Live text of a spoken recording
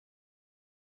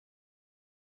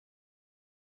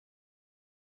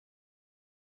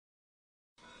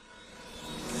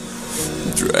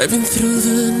Driving through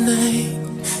the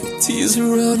night, tears are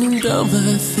running down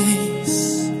my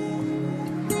face.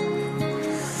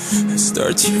 I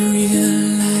start to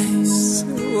realize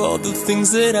all the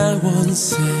things that I once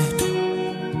said.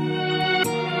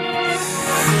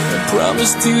 I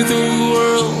promised to the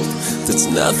world that's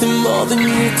nothing more than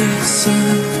you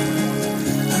deserve.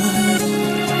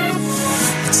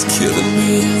 It's killing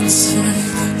me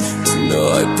inside to know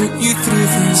I put you through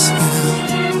this hell.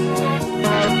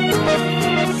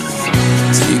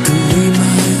 Take away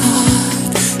my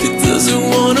heart, it doesn't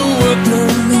wanna work no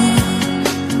more.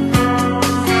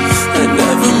 I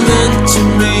never meant to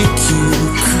make you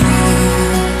cry.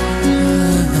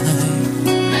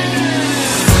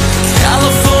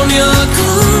 California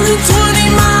calling 20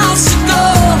 miles to go,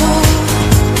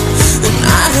 and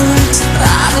I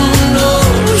don't know,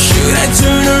 should I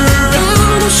turn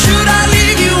around or should I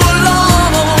leave you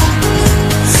alone?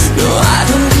 No, I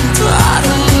don't know.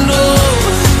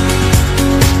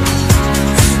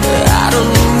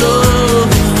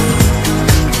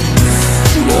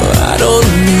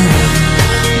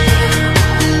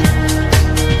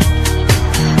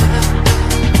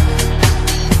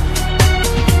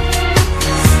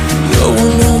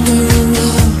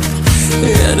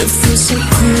 It feels so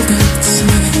cold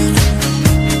outside.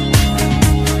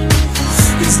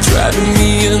 It's driving me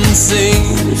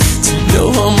insane to know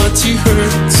how much you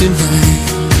hurt tonight.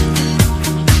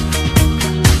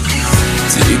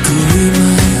 Take away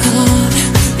my heart,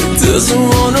 it doesn't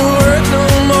wanna work no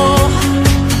more.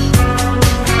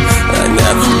 I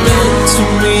never meant to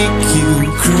make you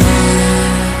cry.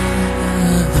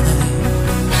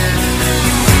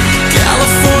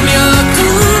 California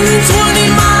calling 20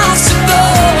 miles to go,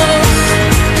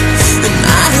 and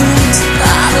I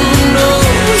don't know,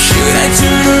 should I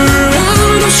turn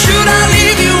around or should I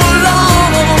leave you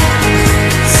alone?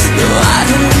 No, I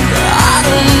don't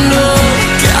know.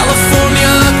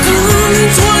 California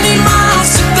calling 20 miles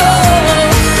to go,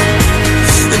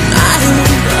 and I don't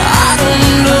know. I don't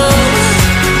know.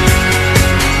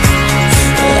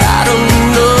 No, I don't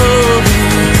know.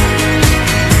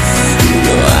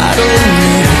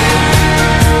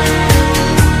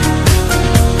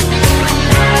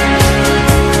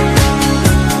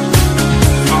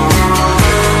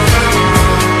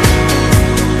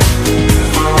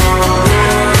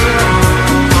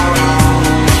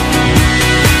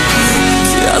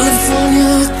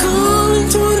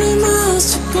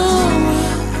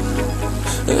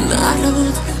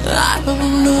 I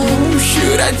don't know,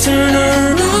 should I turn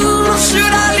around or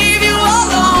should I leave you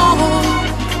alone?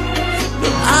 No,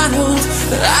 I don't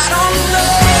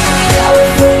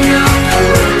know.